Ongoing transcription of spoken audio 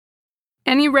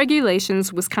Any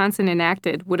regulations Wisconsin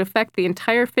enacted would affect the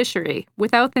entire fishery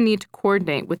without the need to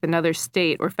coordinate with another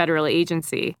state or federal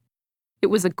agency. It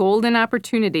was a golden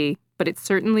opportunity, but it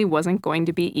certainly wasn't going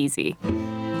to be easy.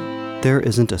 There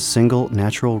isn't a single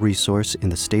natural resource in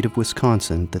the state of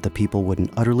Wisconsin that the people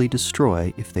wouldn't utterly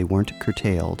destroy if they weren't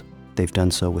curtailed. They've done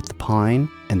so with the pine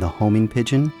and the homing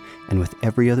pigeon, and with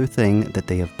every other thing that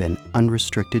they have been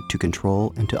unrestricted to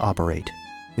control and to operate.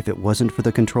 If it wasn't for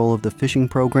the control of the fishing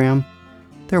program,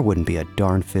 there wouldn't be a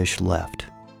darn fish left.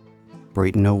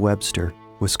 Brayton O. Webster,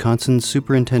 Wisconsin's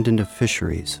Superintendent of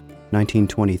Fisheries,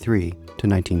 1923 to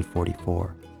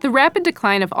 1944. The rapid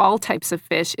decline of all types of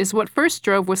fish is what first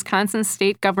drove Wisconsin's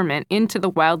state government into the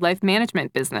wildlife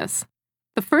management business.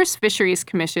 The first Fisheries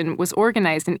Commission was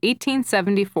organized in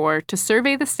 1874 to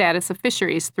survey the status of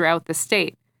fisheries throughout the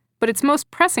state, but its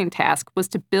most pressing task was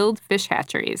to build fish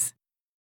hatcheries.